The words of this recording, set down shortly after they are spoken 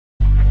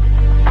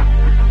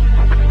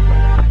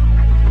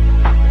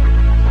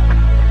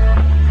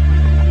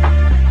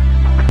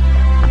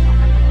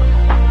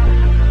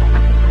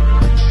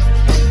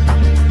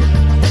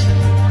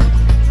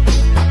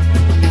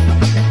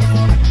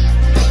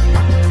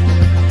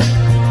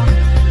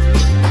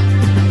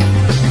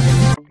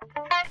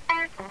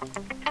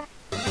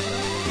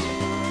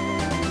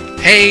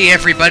Hey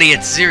everybody,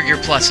 it's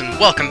Zergear Plus, and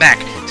welcome back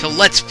to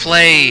Let's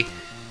Play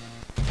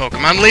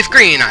Pokemon Leaf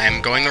Green. I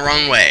am going the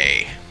wrong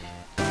way.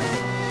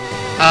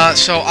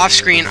 So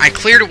off-screen, I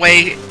cleared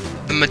away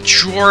the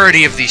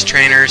majority of these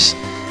trainers,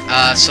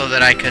 so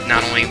that I could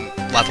not only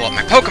level up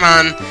my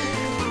Pokemon,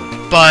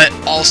 but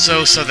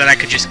also so that I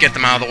could just get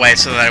them out of the way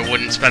so that I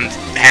wouldn't spend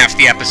half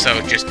the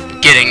episode just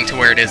getting to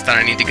where it is that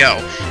I need to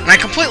go. And I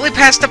completely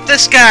passed up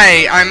this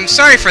guy! I'm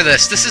sorry for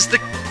this. This is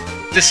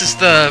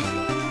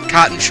the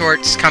cotton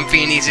shorts,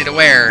 comfy and easy to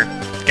wear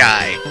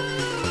guy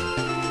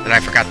that I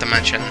forgot to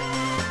mention.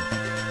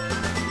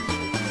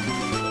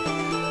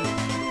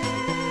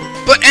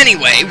 But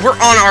anyway, we're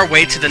on our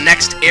way to the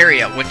next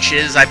area, which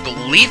is, I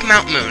believe,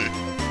 Mount Moon.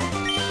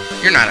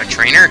 You're not a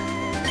trainer.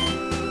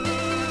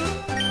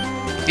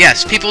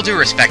 Yes, people do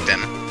respect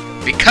him,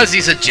 because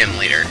he's a gym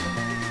leader.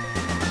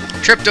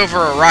 Tripped over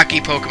a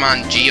rocky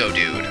Pokemon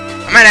Geodude.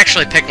 I might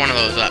actually pick one of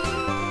those up.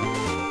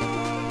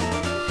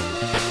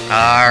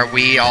 Are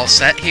we all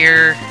set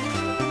here?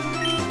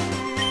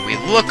 We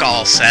look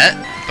all set,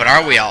 but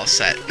are we all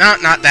set? No,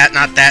 not that,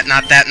 not that,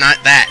 not that,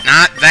 not that,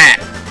 not that!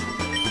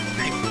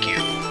 Thank you.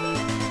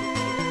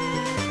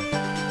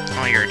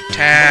 All your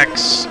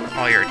attacks,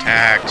 all your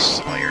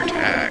attacks, all your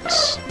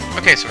attacks.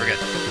 Okay, so we're good.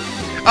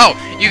 Oh,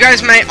 you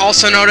guys might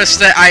also notice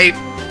that I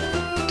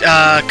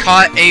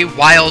caught a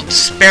wild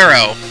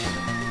Sparrow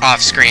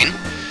off-screen.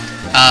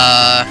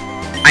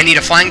 I need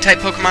a Flying-type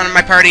Pokemon in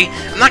my party.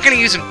 I'm not going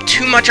to use him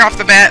too much off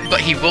the bat, but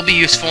he will be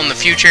useful in the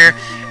future,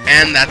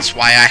 and that's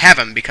why I have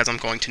him, because I'm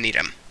going to need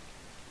him.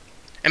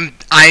 And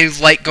I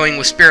like going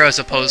with Spearow as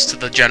opposed to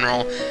the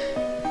general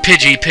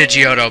Pidgey,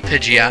 Pidgeotto,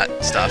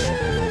 Pidgeot stuff.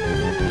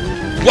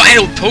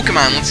 Wild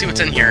Pokemon! Let's see what's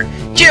in here.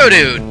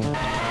 Geodude!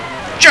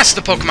 Just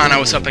the Pokemon I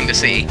was hoping to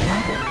see.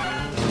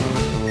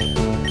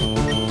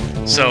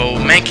 So,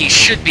 Mankey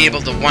should be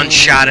able to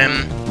one-shot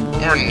him,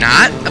 or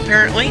not,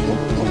 apparently.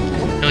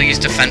 He'll use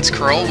Defense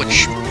Curl,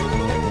 which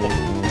will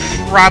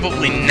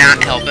probably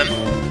not help him.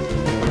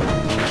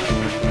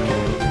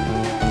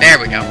 There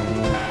we go.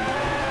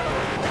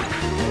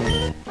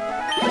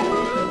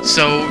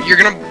 So,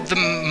 the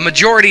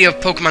majority of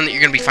Pokemon that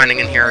you're gonna be finding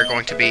in here are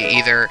going to be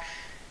either...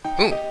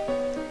 Ooh.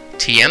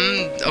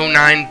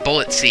 TM09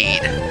 Bullet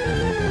Seed.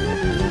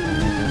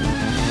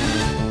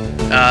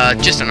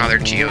 Just another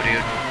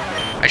Geodude.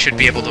 I should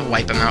be able to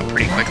wipe him out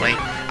pretty quickly.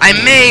 I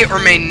may or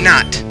may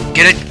not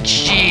get a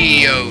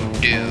Geodude.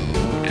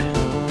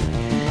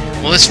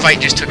 Well, this fight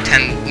just took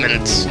 10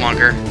 minutes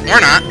longer. Or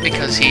not,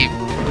 because he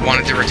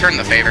wanted to return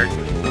the favor.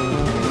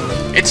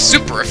 It's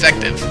super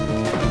effective.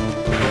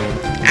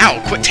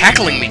 Ow, quit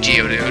tackling me,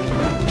 Geodude.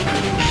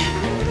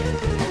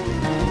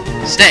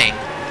 Stay.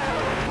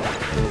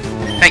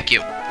 Thank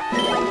you.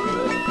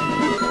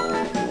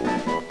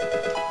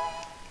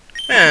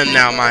 And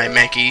now my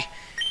Mankey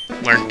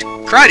learned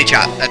Karate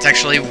Chop. That's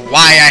actually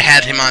why I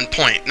had him on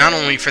point. Not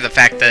only for the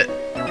fact that...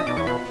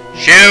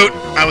 Shoot!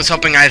 I was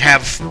hoping I'd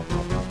have...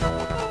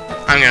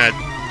 I'm gonna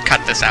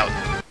cut this out.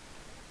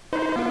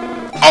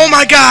 Oh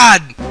my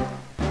god!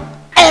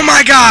 Oh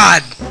my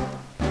god!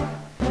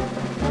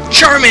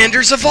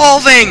 Charmander's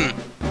evolving!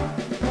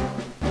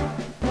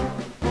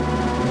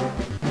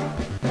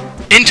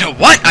 Into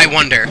what, I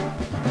wonder?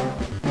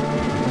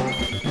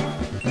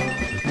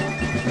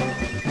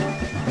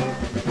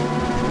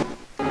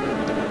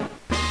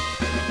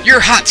 Your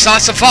hot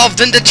sauce evolved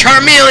into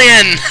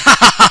Charmeleon! Ha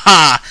ha ha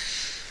ha!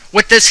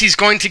 With this, he's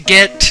going to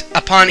get,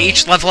 upon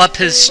each level up,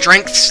 his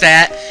strength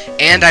stat,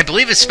 and I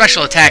believe his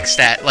special attack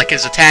stat, like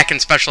his attack and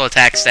special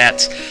attack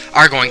stats,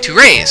 are going to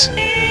raise.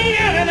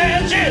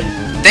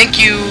 Thank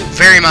you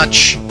very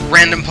much,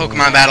 Random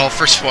Pokemon Battle,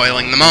 for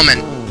spoiling the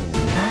moment.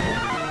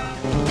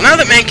 Well, now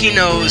that Mankey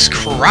knows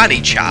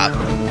Karate Chop,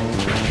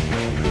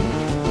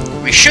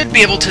 we should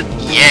be able to,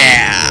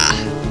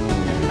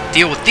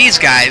 deal with these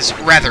guys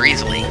rather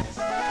easily.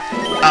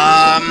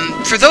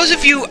 For those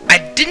of you, I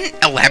didn't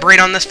elaborate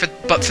on this,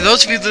 but for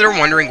those of you that are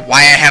wondering why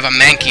I have a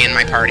Mankey in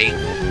my party,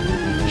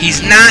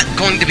 he's not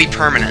going to be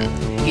permanent.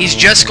 He's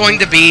just going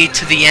to be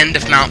to the end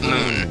of Mount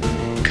Moon,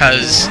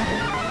 because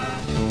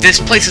this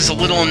place is a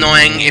little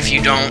annoying if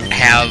you don't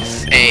have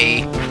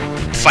a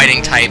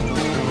fighting type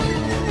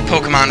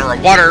Pokemon or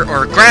a water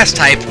or a grass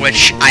type,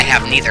 which I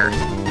have neither.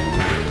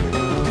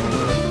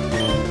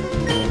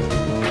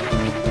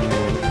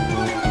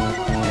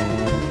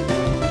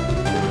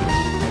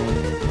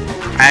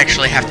 I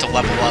actually have to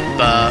level up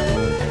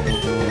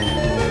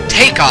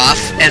Takeoff,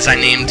 as I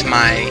named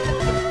my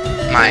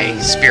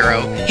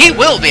Spearow. He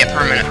will be a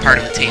permanent part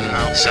of the team,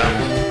 though, so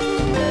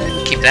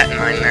keep that in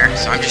mind there.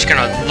 So I'm just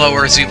gonna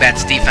lower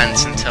Zubat's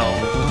defense until...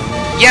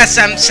 Yes,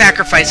 I'm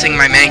sacrificing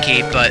my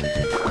Mankey, but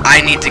I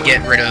need to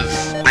get rid of...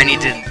 I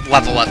need to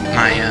level up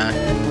my,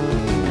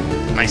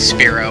 my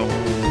Spearow.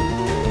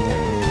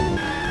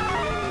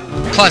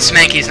 Plus,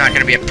 Mankey's not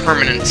gonna be a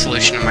permanent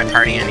solution in my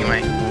party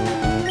anyway.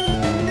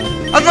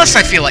 Unless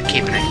I feel like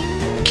keeping him.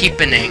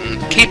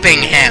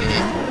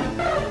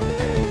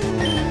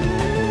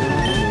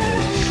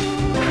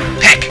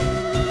 Pick!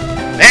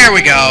 There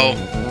we go!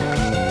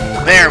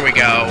 There we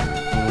go.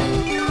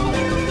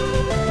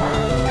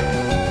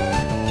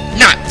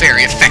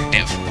 very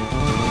effective.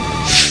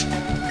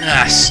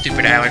 Ah,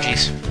 stupid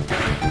allergies.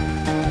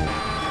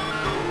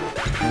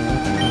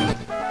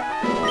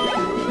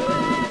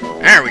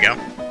 There we go.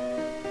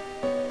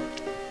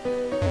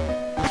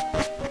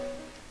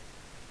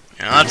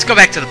 Now let's go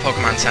back to the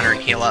Pokemon Center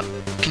and heal up.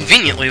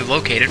 Conveniently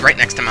located right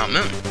next to Mount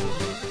Moon.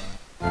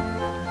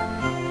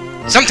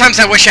 Sometimes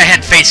I wish I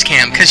had face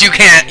cam, because you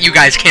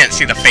guys can't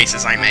see the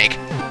faces I make.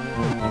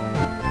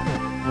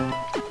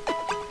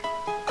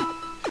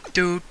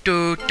 Do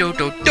do do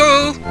do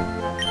do.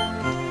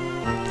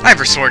 I've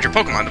restored your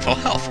Pokemon to full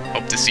health.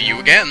 Hope to see you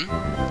again.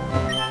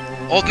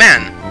 Old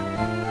man.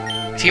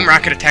 Team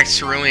Rocket attacks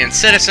Cerulean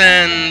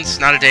citizens.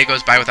 Not a day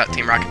goes by without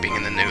Team Rocket being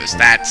in the news.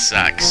 That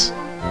sucks.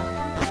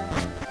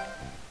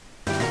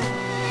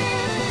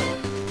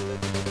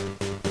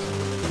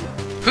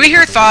 Who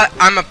here thought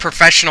I'm a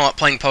professional at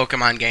playing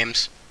Pokemon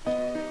games?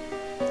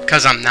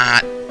 'Cause I'm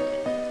not.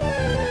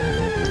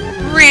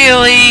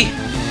 Really?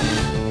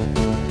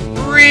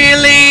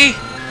 Really?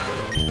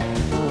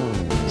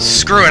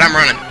 Screw it, I'm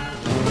running.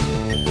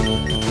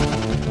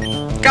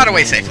 Got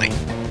away safely.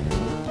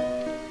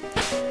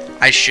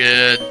 I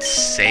should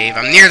save.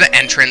 I'm near the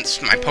entrance.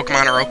 My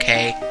Pokemon are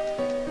okay.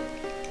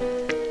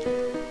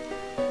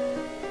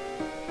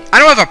 I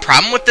don't have a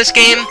problem with this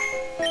game.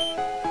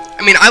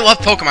 I mean, I love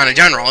Pokemon in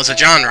general. As a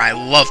genre, I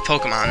love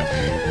Pokemon.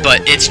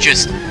 But it's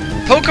just...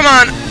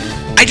 Pokemon...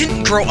 I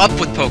didn't grow up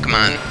with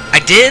Pokemon. I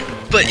did,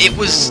 but it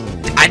was...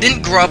 I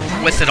didn't grow up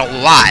with it a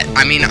lot.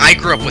 I mean, I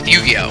grew up with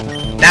Yu-Gi-Oh!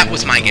 That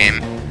was my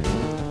game.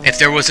 If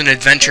there was an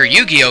adventure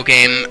Yu-Gi-Oh!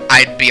 Game,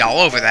 I'd be all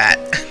over that.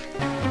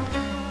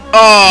 Oh,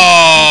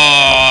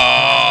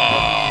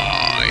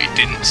 I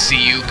didn't see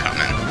you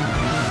coming.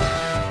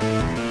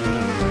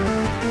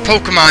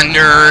 Pokemon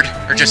nerd,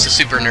 or just a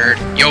super nerd,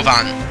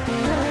 Jovan.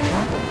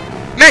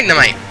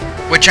 Magnemite,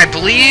 which I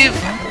believe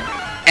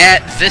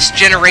at this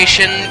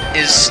generation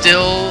is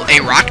still a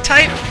rock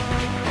type?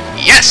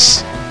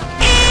 Yes!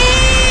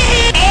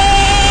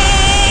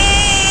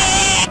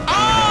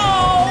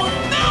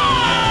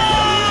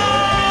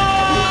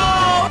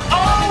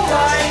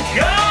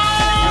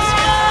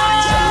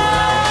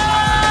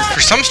 For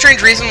some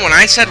strange reason, when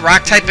I said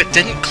rock type, it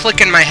didn't click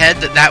in my head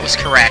that that was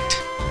correct.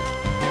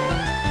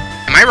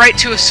 Am I right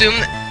to assume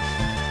that...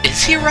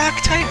 Is he a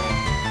rock type?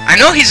 I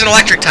know he's an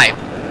electric type.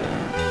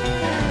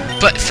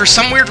 But for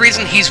some weird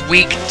reason, he's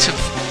weak to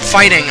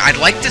fighting. I'd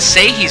like to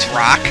say he's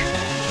rock.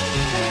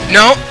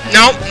 No,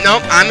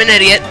 I'm an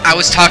idiot. I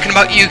was talking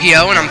about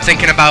Yu-Gi-Oh! And I'm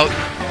thinking about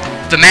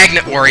the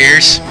Magnet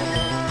Warriors,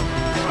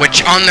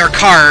 which on their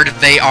card,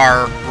 they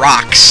are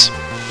rocks.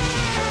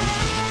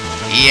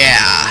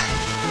 Yeah.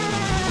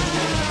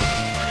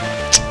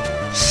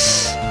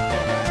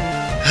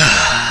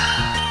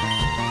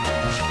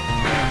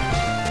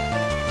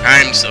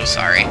 I'm so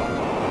sorry.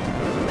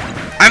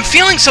 I'm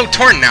feeling so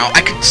torn now.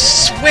 I could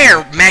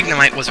swear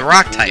Magnemite was a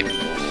rock type.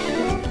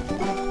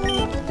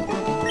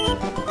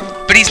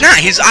 But he's not.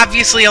 He's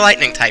obviously a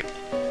lightning type.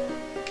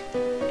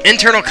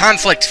 Internal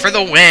conflict for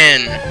the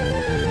win.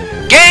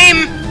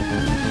 Game!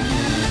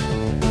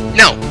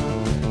 No.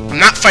 I'm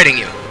not fighting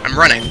you. I'm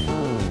running.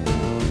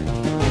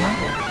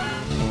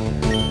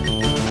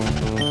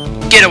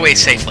 Get away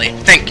safely.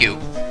 Thank you.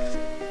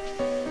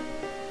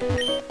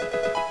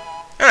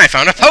 And I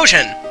found a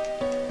potion!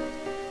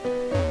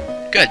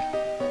 Good.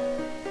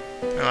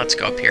 Now let's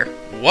go up here.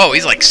 Whoa,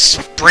 he's like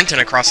sprinting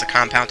across the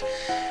compound.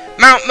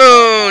 Mount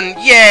Moon!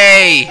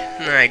 Yay!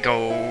 And I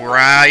go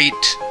right...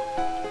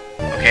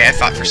 Okay, I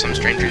thought for some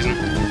strange reason.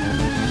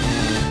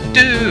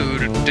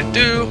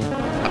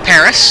 A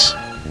Paris.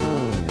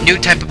 New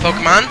type of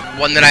Pokemon.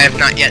 One that I have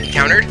not yet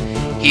encountered.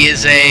 He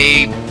is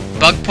a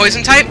bug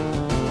poison type.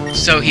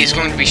 So he's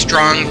going to be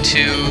strong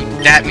to...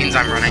 That means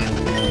I'm running.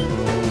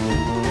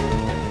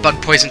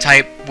 Bug poison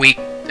type, weak,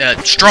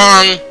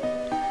 strong.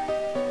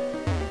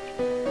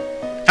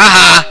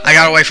 Haha! I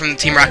got away from the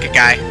Team Rocket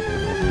guy.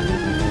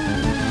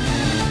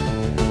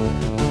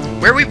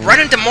 Where we run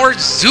into more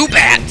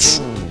Zubats?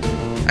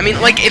 I mean,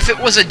 like, if it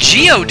was a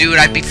Geodude,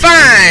 I'd be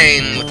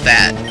fine with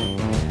that.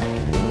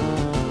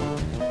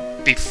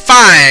 Be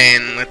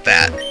fine with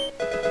that.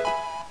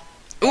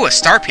 Ooh, a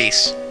star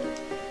piece.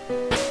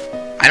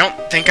 I don't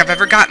think I've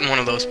ever gotten one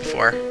of those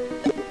before.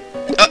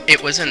 Oh,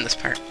 it was in this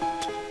part.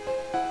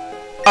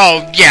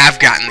 Oh, yeah, I've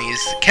gotten these.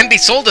 Can be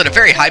sold at a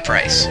very high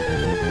price.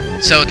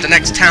 So, at the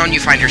next town you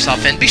find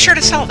yourself in, be sure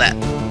to sell that.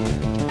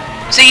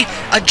 See,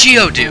 a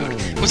Geodude.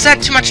 Was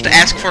that too much to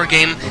ask for a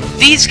game?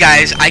 These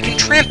guys I can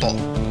trample.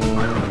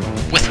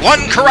 With one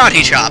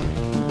karate chop.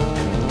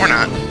 Or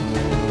not.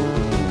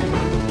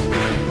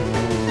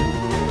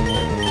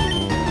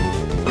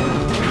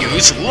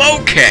 Use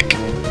low kick.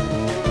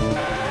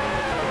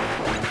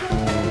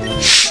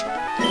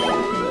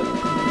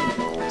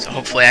 So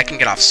hopefully I can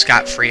get off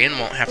scot-free and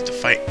won't have to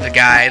fight the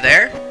guy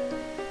there.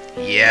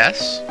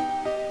 Yes.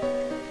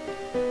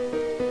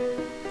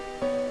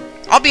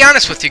 I'll be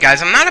honest with you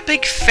guys, I'm not a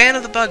big fan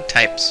of the bug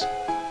types.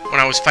 When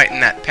I was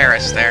fighting that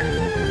Paris there.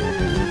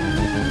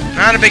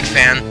 Not a big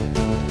fan.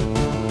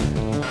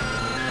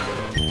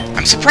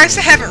 I'm surprised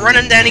I haven't run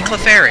into any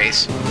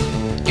Clefairies.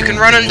 You can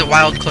run into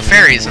wild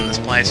Clefairies in this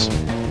place.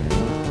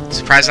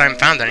 Surprised I haven't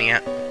found any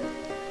yet.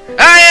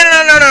 Ah,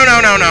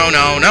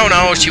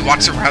 no. She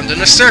walks around in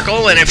a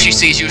circle, and if she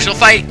sees you, she'll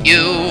fight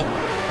you.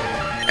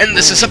 And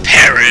this is a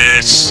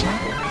Paris.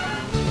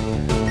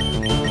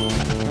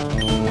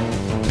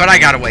 But I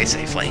got away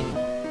safely.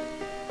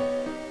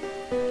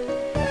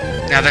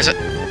 Now there's a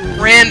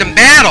random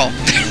battle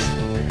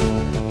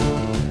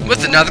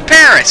with another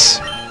Paris.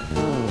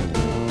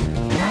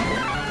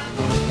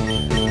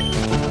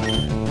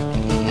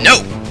 No.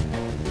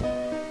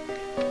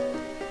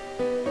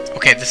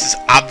 Okay, this is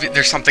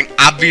there's something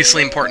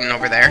obviously important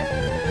over there.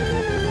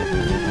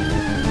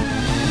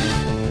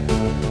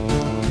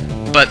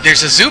 But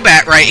there's a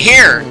Zubat right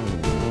here.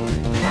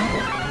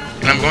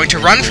 And I'm going to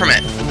run from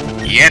it.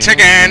 Yet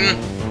again.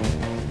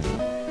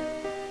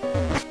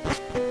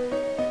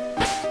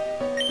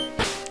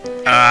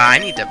 I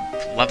need to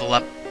level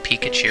up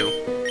Pikachu.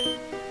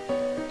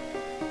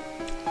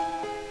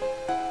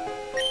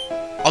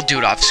 I'll do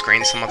it off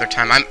screen some other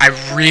time. I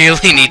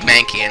really need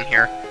Mankey in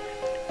here.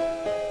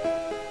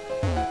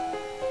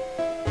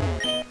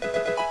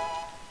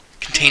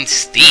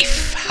 Contains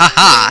Thief.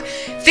 Haha.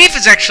 Thief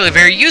is actually a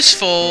very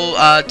useful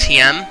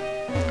TM.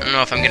 I don't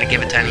know if I'm going to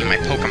give it to any of my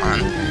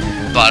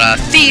Pokemon. But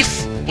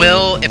Thief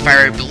will, if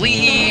I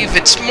believe,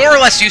 it's more or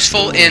less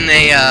useful in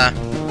a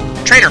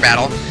trainer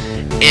battle.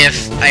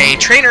 If a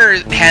trainer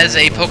has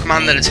a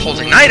Pokemon that is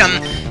holding an item,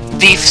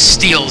 Thief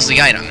steals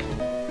the item.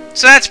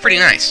 So that's pretty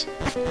nice.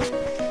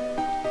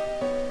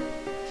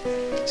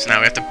 So now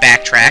we have to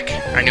backtrack.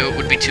 I knew it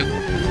would be too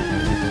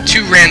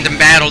random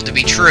battle to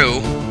be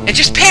true. And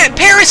just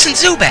Paris and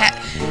Zubat!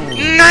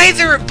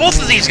 Both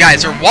of these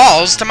guys are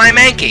walls to my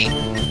Mankey.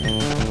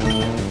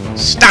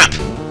 Stop!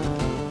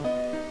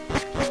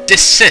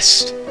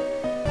 Desist.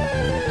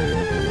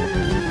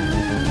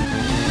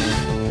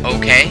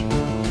 Okay.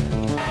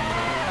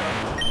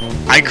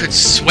 I could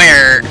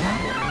swear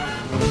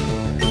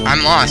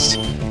I'm lost.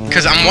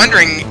 Because I'm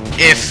wondering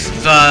if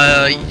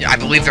I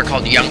believe they're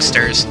called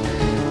youngsters.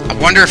 I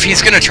wonder if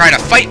he's going to try to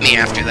fight me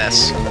after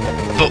this.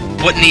 But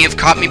wouldn't he have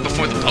caught me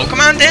before the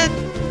Pokemon did?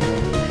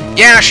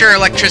 Yeah, sure,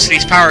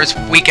 electricity's power is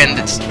weakened.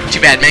 It's too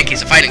bad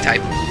Mankey's a fighting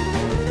type.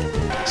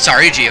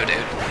 Sorry,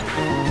 Geodude.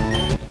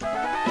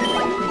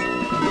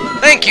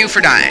 Thank you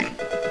for dying.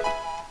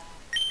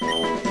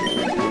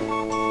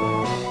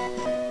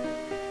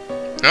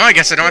 No, I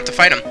guess I don't have to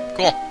fight him.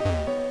 Cool.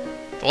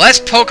 The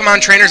less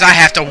Pokemon trainers I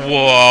have to...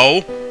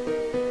 Whoa.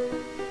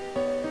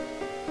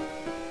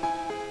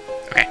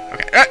 Okay.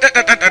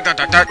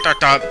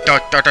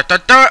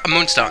 A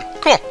Moonstone.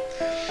 Cool.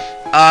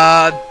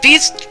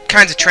 These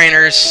kinds of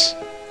trainers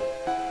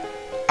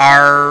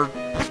are...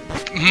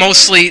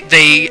 Mostly,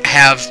 they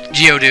have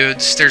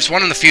Geodudes. There's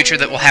one in the future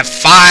that will have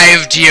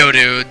 5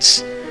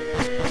 Geodudes.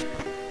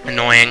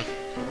 Annoying.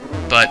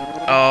 But,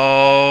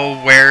 oh,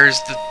 where's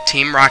the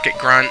Team Rocket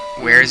Grunt?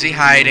 Where is he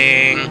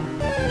hiding?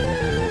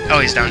 Oh,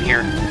 he's down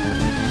here.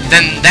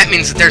 Then that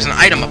means that there's an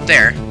item up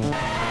there.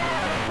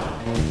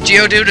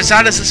 Geodude, as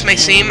odd as this may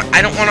seem,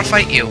 I don't want to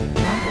fight you.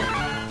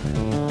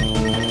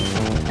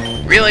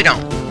 Really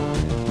don't.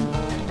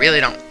 Really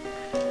don't.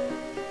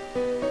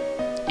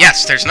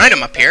 Yes, there's an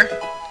item up here.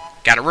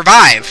 Gotta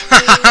revive.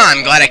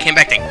 I'm glad I came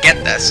back to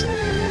get this.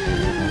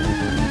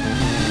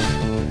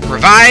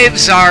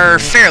 Revives are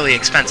fairly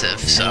expensive,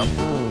 so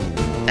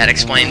that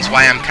explains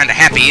why I'm kind of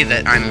happy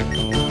that I'm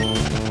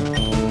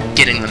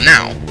getting them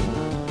now.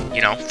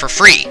 You know, for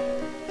free.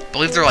 I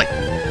believe they're like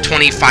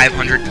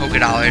 2,500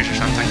 Pokédollars or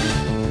something.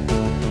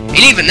 And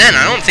even then,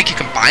 I don't think you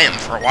can buy them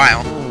for a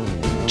while.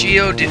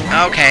 Geodude.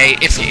 Okay,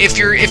 if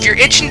you're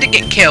itching to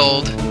get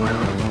killed,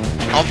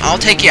 I'll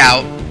take you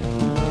out.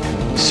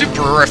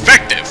 Super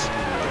effective.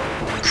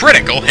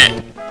 Critical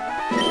hit.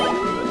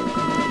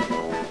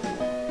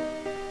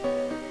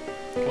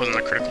 Wasn't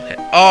a critical hit.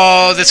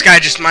 Oh, this guy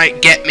just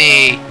might get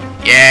me.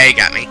 Yeah, he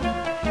got me.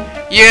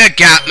 You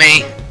got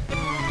me.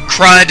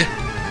 Crud.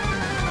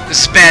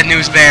 This is bad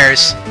news,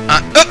 bears.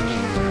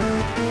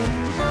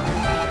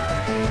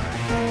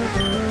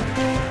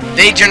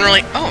 They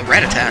generally... Oh,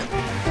 Rattata.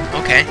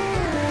 Okay.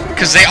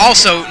 Because they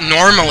also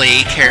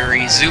normally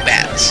carry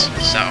Zubats,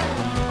 so...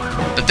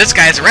 But this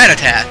guy's a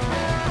Rattata.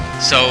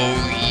 So,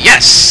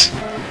 yes!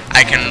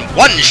 I can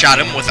one-shot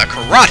him with a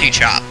Karate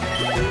Chop.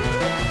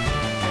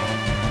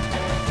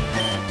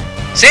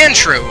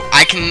 Sandshrew,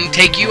 I can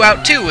take you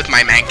out too with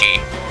my Mankey.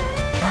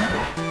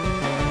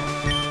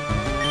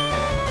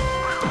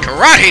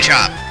 Karate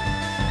Chop!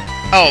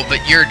 Oh, but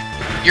you're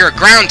a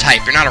ground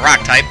type, you're not a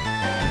rock type.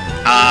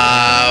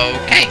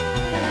 Okay.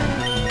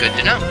 Good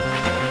to know.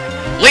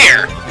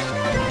 Leer!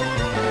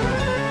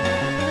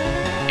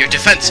 Your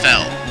defense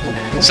fell.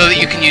 So that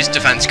you can use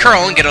Defense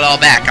Curl and get it all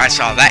back. I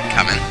saw that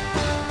coming.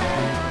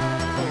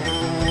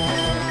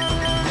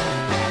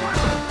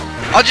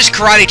 I'll just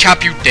Karate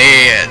Chop you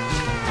dead.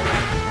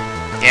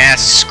 Yeah,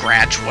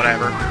 scratch,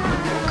 whatever.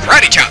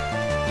 Karate Chop!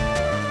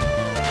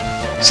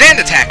 Sand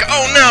Attack!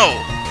 Oh no!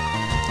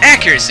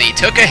 Accuracy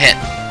took a hit.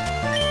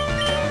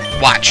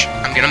 Watch,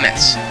 I'm gonna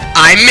miss.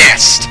 I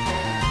missed!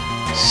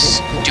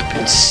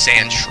 Stupid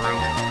Sandshrew.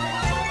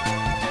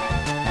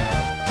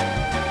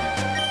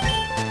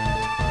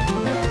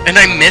 And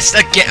I missed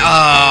again.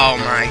 Oh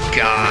my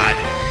god.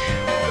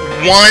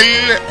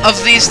 One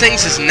of these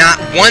things is not...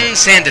 One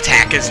sand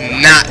attack is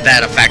not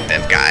that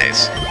effective,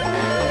 guys.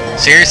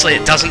 Seriously,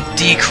 it doesn't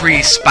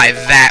decrease by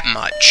that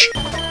much.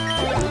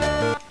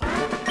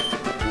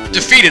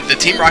 Defeated the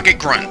Team Rocket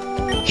Grunt.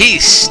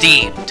 He's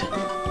steamed.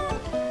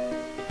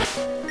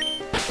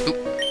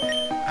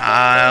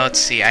 Let's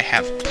see, I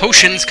have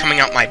potions coming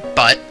out my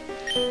butt.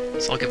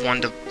 So I'll give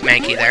one to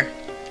Mankey there.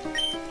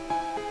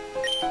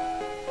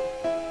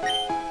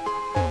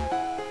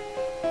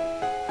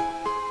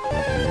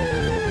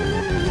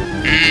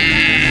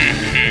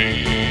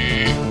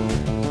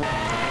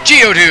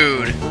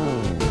 Geodude!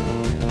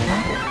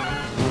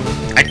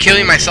 I'd kill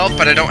you myself,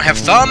 but I don't have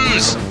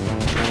thumbs!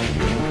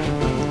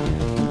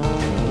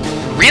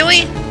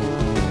 Really?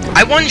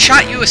 I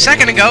one-shot you a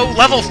second ago,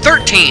 level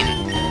 13!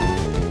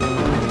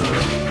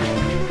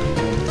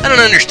 I don't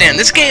understand.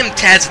 This game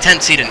has a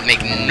tendency to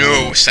make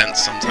no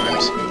sense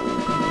sometimes.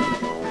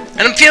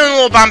 And I'm feeling a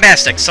little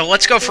bombastic, so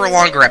let's go for a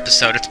longer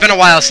episode. It's been a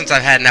while since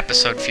I've had an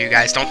episode for you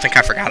guys. Don't think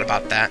I forgot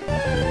about that.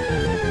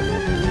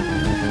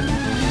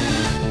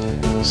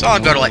 So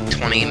I'll go to like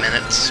 20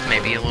 minutes,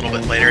 maybe a little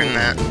bit later than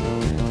that.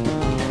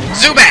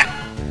 Zubat!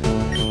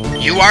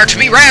 You are to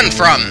be ran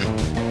from!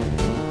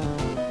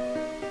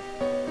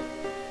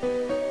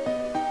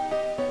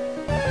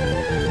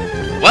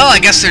 Well, I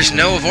guess there's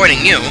no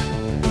avoiding you.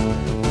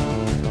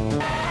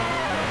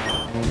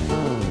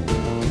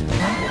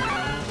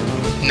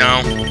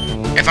 No.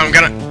 If I'm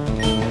gonna...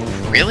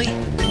 Really?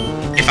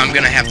 If I'm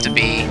gonna have to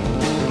be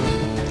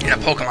in a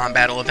Pokemon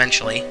battle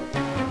eventually.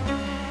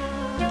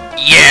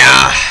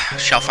 Yeah!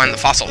 Shall find the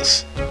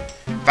fossils.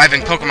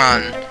 Reviving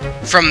Pokemon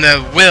from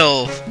the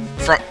will...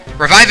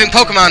 Reviving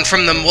Pokemon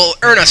from them will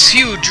earn us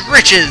huge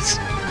riches!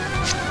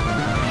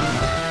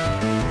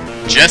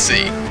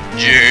 Jesse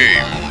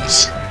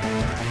James.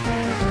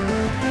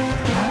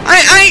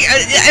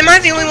 Am I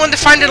the only one to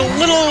find it a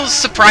little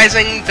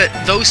surprising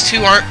that those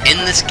two aren't in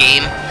this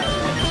game?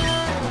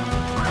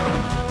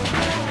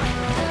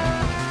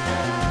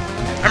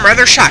 I'm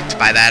rather shocked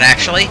by that,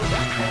 actually.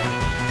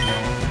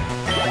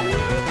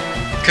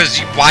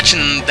 Because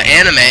watching the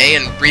anime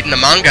and reading the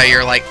manga,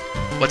 you're like,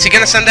 what's he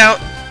gonna send out?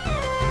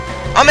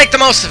 I'll make the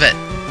most of it!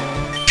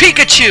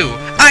 Pikachu!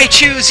 I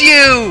choose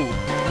you!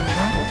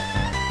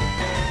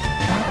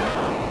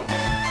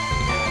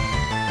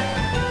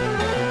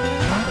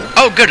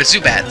 Oh, good, a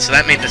Zubat, so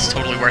that made this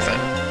totally worth it.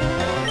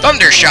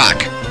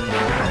 Thundershock!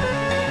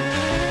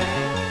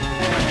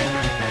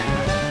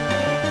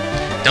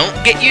 Don't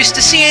get used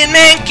to seeing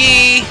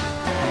Mankey!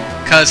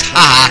 'Cause,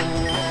 ha!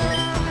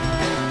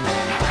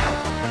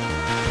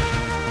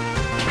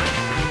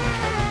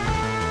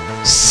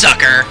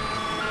 Sucker!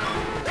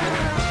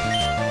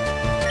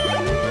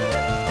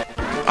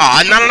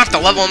 Aw, not enough to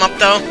level him up,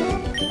 though?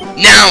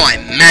 Now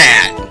I'm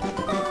mad!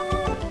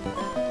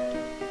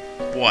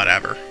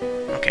 Whatever.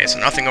 Okay, so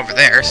nothing over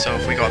there, so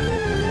if we go up...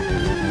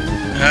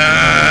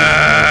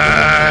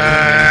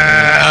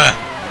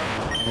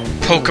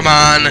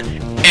 Pokemon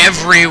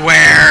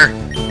everywhere!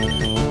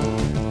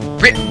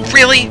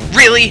 Really?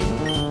 Really?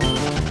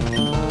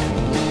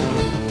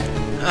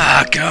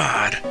 Ah,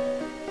 God.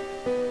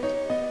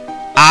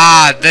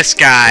 Ah, this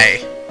guy.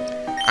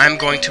 I'm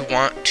going to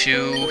want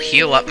to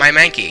heal up my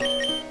Mankey.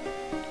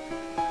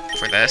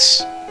 For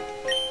this.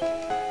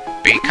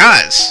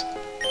 Because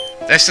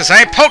this is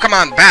a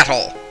Pokemon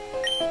battle!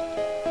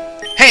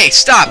 Hey,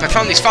 stop! I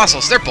found these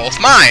fossils. They're both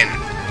mine!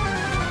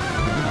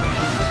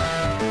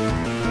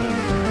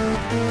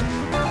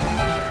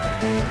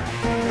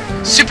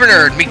 Super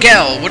Nerd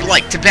Miguel would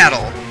like to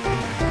battle.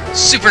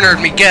 Super Nerd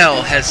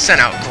Miguel has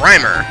sent out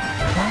Grimer.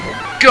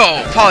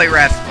 Go,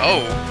 Poliwrath!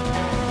 Oh.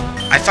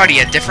 I thought he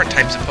had different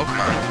types of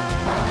Pokemon.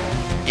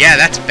 Yeah,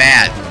 that's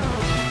bad.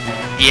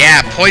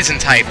 Yeah, Poison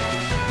type.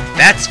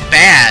 That's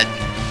bad.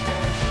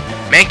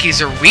 Mankeys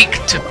are weak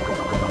to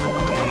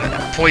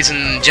Poison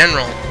in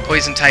general.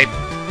 Poison type.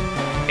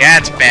 Yeah,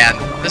 it's bad.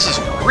 This is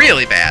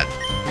really bad.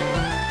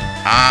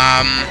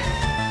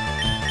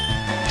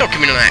 Don't give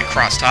me none of that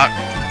crosstalk.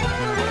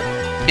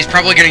 He's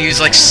probably gonna use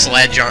like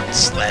sludge on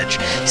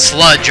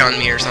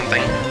me or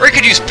something. Or he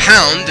could use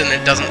pound and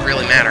it doesn't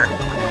really matter.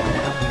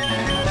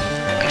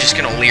 I'm just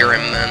gonna leer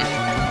him then.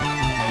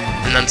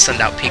 And then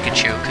send out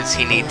Pikachu because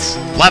he needs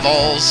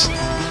levels.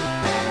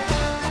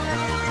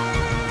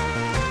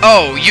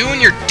 Oh, you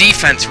and your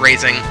defense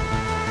raising.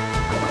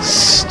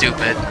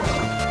 Stupid.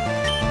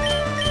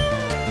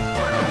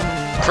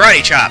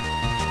 Karate Chop.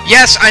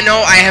 Yes, I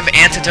know I have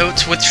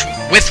antidotes with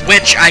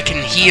which I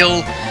can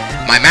heal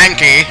my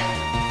Mankey.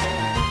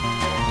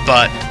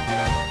 But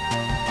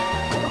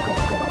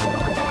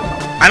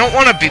I don't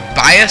want to be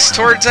biased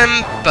towards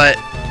him, but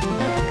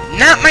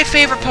not my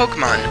favorite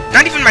Pokemon.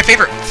 Not even my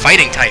favorite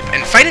fighting type.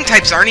 And fighting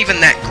types aren't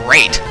even that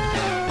great.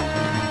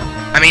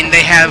 I mean,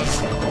 they have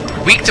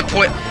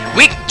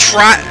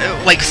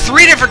like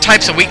 3 different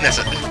types of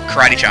weaknesses.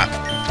 Karate Chop.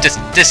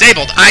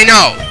 Disabled. I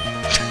know.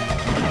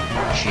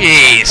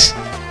 Jeez.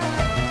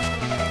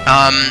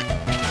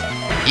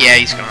 Yeah,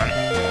 he's gone.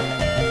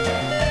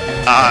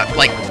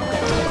 Like,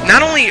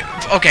 not only...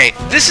 Okay,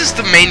 this is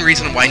the main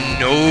reason why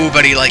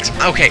nobody likes...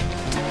 Okay,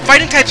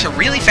 fighting types are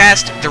really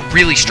fast, they're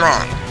really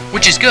strong,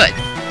 which is good.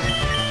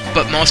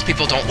 But most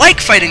people don't like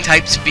fighting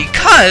types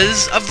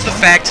because of the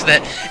fact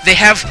that they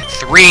have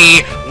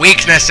 3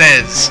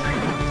 weaknesses.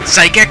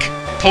 Psychic,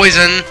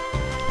 Poison,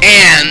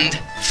 and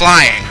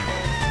Flying.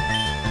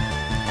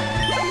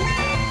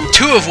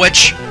 2 of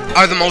which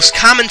are the most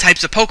common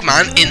types of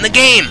Pokemon in the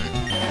game.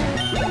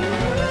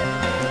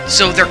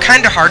 So they're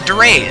kinda hard to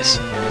raise.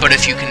 But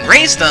if you can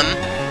raise them,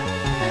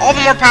 all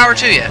the more power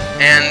to you.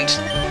 And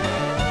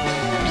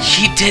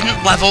he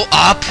didn't level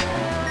up.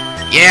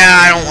 Yeah,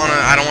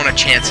 I don't wanna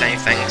chance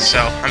anything, so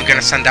I'm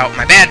gonna send out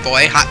my bad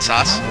boy, Hot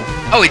Sauce.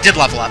 Oh, he did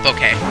level up,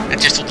 okay. It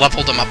just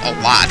leveled him up a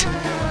lot.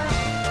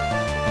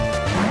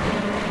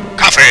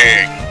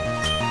 Coughing!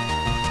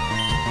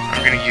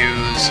 I'm gonna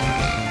use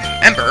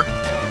Ember.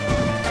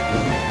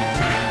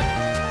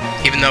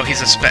 Even though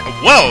he's a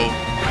Whoa!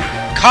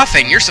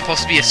 Coughing, you're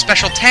supposed to be a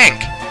special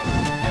tank.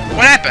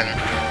 What happened?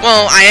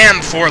 Well, I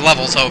am 4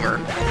 levels over.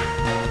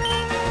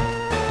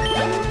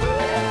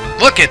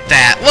 Look at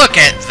that! Look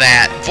at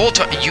that!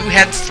 You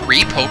had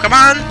 3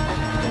 Pokemon?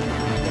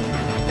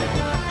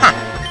 Huh.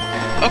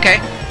 Okay.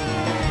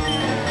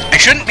 I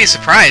shouldn't be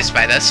surprised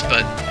by this,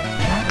 but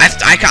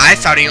I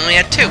thought he only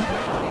had 2.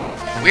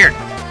 Weird.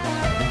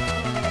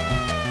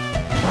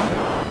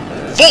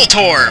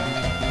 Voltorb!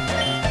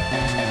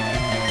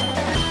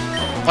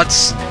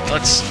 Let's...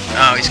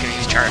 Oh, he's gonna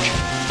use Charge.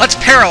 Let's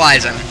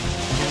paralyze him.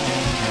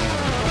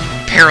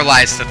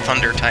 Paralyze the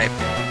Thunder type.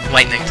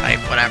 Lightning type,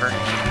 whatever.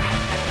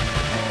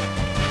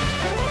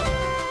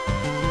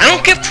 I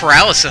don't give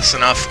Paralysis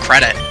enough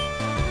credit.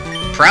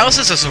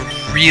 Paralysis is a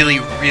really,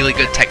 really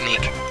good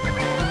technique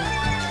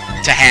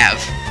to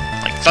have.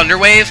 Like, Thunder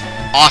Wave,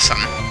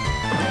 awesome.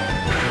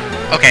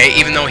 Okay,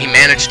 even though he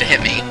managed to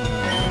hit me.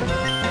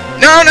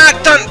 No,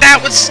 not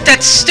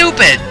that's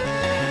stupid!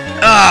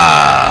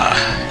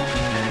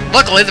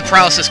 Luckily, the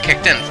Paralysis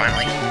kicked in,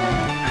 finally.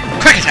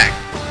 Quick Attack!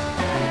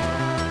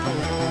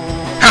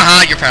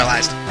 Haha, you're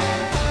paralyzed.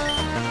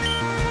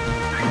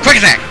 Quick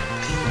Attack!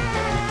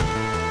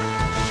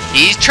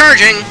 He's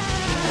charging!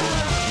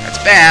 That's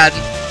bad.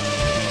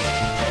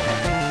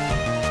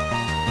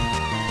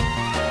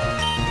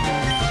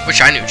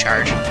 Wish I knew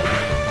Charge.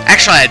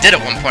 Actually, I did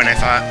at one point, I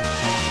thought.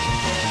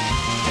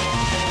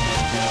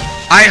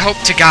 I hope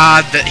to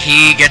God that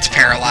he gets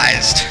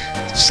paralyzed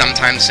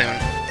sometime soon.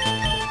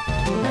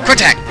 Quick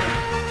Attack!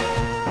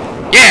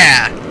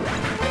 Yeah!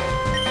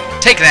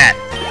 Take that!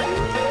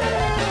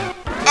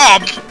 Oh,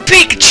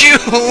 Pikachu!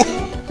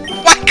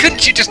 Why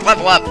couldn't you just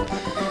level up?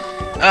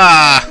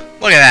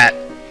 Look at that.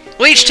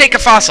 We'll each take a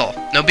fossil.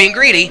 No being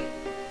greedy.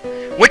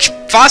 Which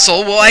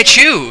fossil will I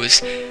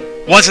choose?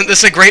 Wasn't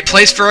this a great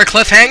place for a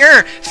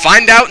cliffhanger?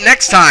 Find out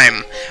next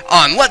time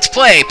on Let's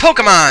Play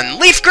Pokemon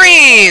Leaf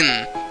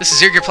Green! This is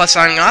Zerger Plus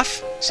signing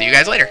off. See you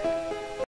guys later.